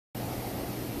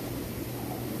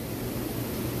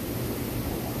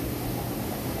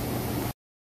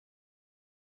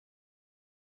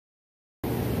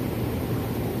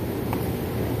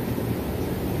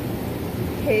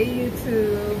Hey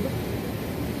YouTube,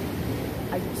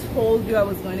 I told you I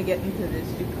was going to get into this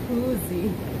jacuzzi.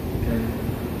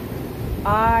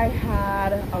 I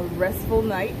had a restful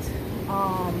night,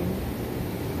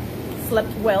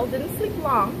 slept well, didn't sleep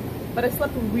long, but I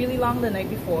slept really long the night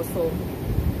before, so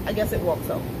I guess it works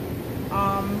out.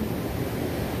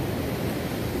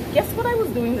 Guess what I was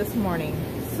doing this morning?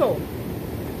 So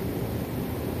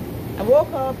I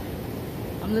woke up,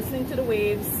 I'm listening to the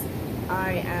waves,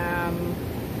 I am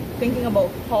thinking about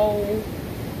how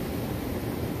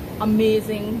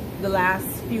amazing the last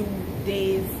few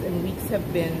days and weeks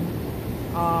have been,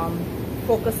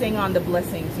 focusing on the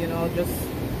blessings, you know, just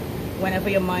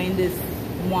whenever your mind is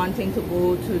wanting to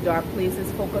go to dark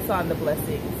places, focus on the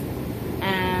blessings.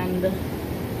 And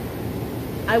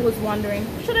I was wondering,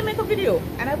 should I make a video?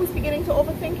 And I was beginning to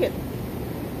overthinking.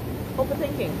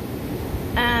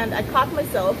 And I caught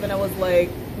myself and I was like,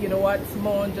 you know what,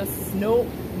 Simone, just nope,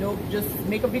 just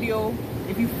make a video.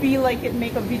 If you feel like it,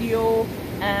 make a video.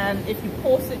 And if you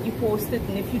post it, you post it.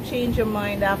 And if you change your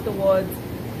mind afterwards,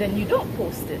 then you don't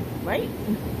post it, right?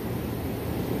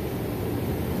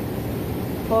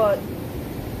 But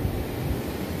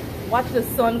watch the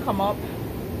sun come up.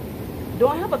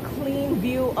 Don't have a clean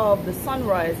view of the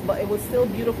sunrise, but it was still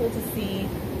beautiful to see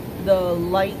the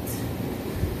light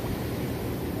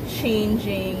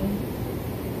changing.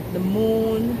 The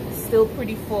moon still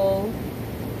pretty full.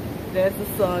 There's the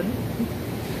sun.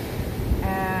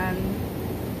 And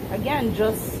again,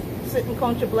 just sit and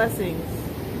count your blessings.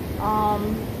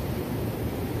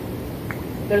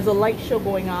 There's a light show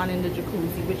going on in the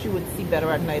jacuzzi, which you would see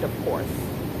better at night, of course.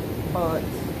 But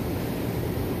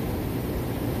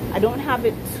I don't have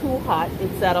it too hot.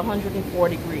 It's at 104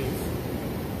 degrees.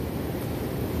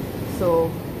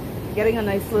 So getting a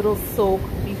nice little soak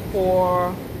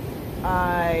before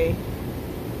I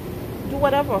do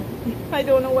whatever. I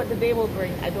don't know what the day will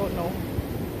bring. I don't know.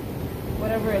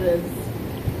 Whatever it is.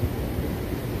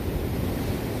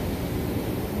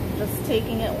 Just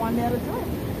taking it one day at a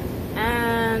time.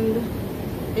 And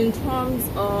in terms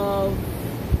of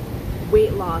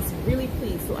weight loss, really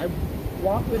pleased. So I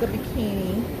walked with a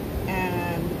bikini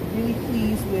and really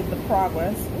pleased with the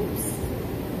progress. Oops,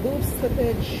 boob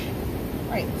slippage.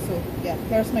 Right, so yeah,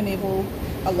 there's my navel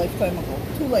a lifetime ago,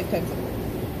 2 lifetimes ago.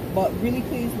 But really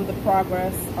pleased with the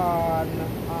progress on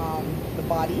the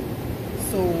body.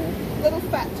 So little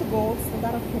fat to go, so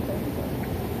that'll keep it.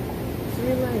 It's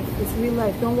real life, it's real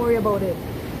life, don't worry about it.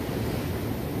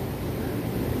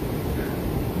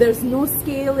 There's no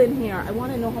scale in here. I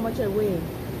want to know how much I weigh.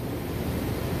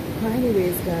 But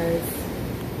anyways, guys,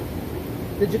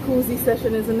 the jacuzzi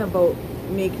session isn't about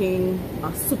making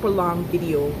a super long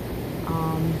video.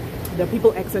 There are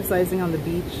people exercising on the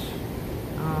beach,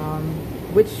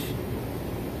 which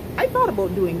I thought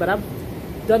about doing, but I've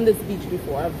done this beach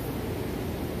before. I've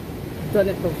done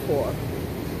it before.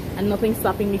 And nothing's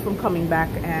stopping me from coming back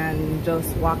and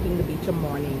just walking the beach a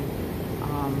morning.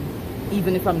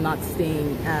 Even if I'm not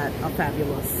staying at a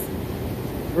fabulous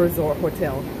resort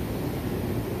hotel.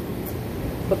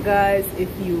 But guys, if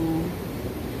you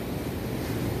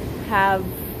have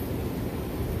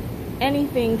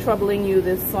anything troubling you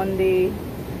this Sunday,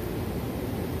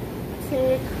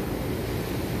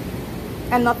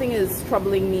 and nothing is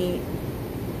troubling me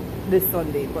this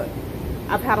Sunday, but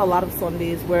I've had a lot of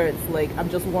Sundays where it's like I'm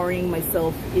just worrying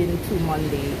myself into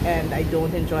Monday and I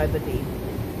don't enjoy the day.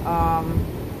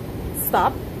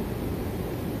 Stop,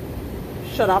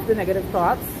 shut off the negative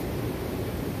thoughts,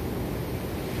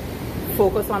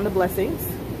 focus on the blessings.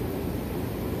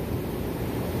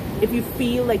 If you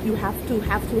feel like you have to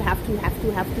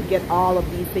get all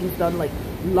of these things done, like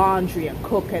laundry and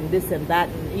cook and this and that,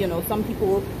 and you know, some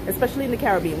people, especially in the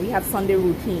Caribbean, we have Sunday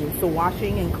routines. So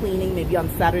washing and cleaning maybe on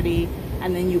Saturday,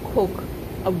 and then you cook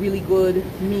a really good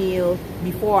meal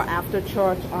before or after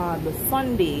church on the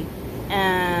Sunday,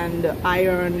 and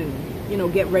iron and, you know,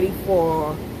 get ready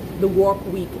for the work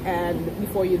week. And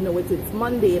before you know it, it's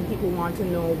Monday and people want to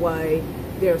know why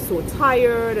they're so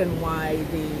tired and why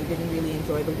they didn't really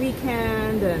enjoy the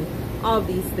weekend and all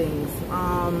these things.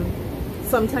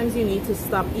 Sometimes you need to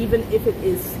stop, even if it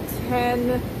is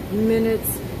 10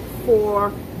 minutes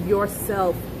for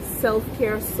yourself.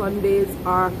 Self-care Sundays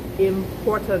are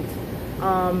important.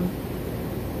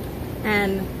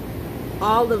 And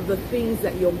all of the things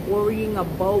that you're worrying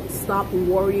about, stop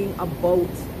worrying about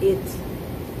it.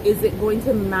 Is it going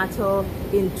to matter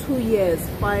in 2 years,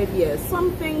 5 years?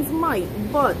 Some things might,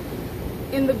 but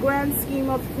in the grand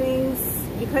scheme of things,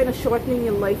 you're kind of shortening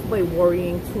your life by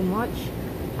worrying too much.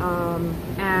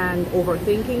 And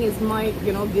overthinking is my,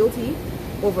 you know, guilty.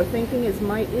 Overthinking is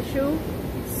my issue.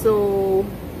 So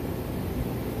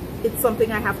it's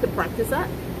something I have to practice at,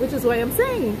 which is why I'm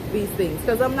saying these things,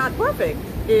 because I'm not perfect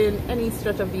in any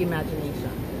stretch of the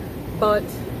imagination. But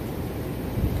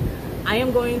I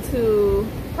am going to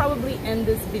probably end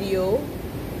this video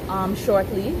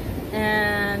shortly,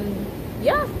 and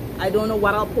yeah, I don't know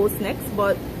what I'll post next,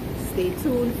 but stay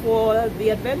tuned for the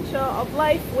adventure of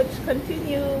life, which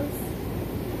continues.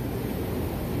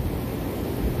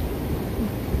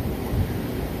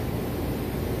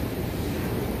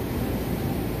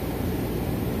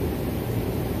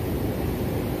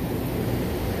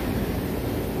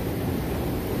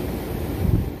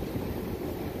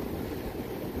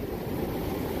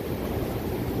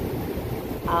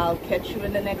 I'll catch you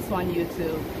in the next one,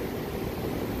 YouTube.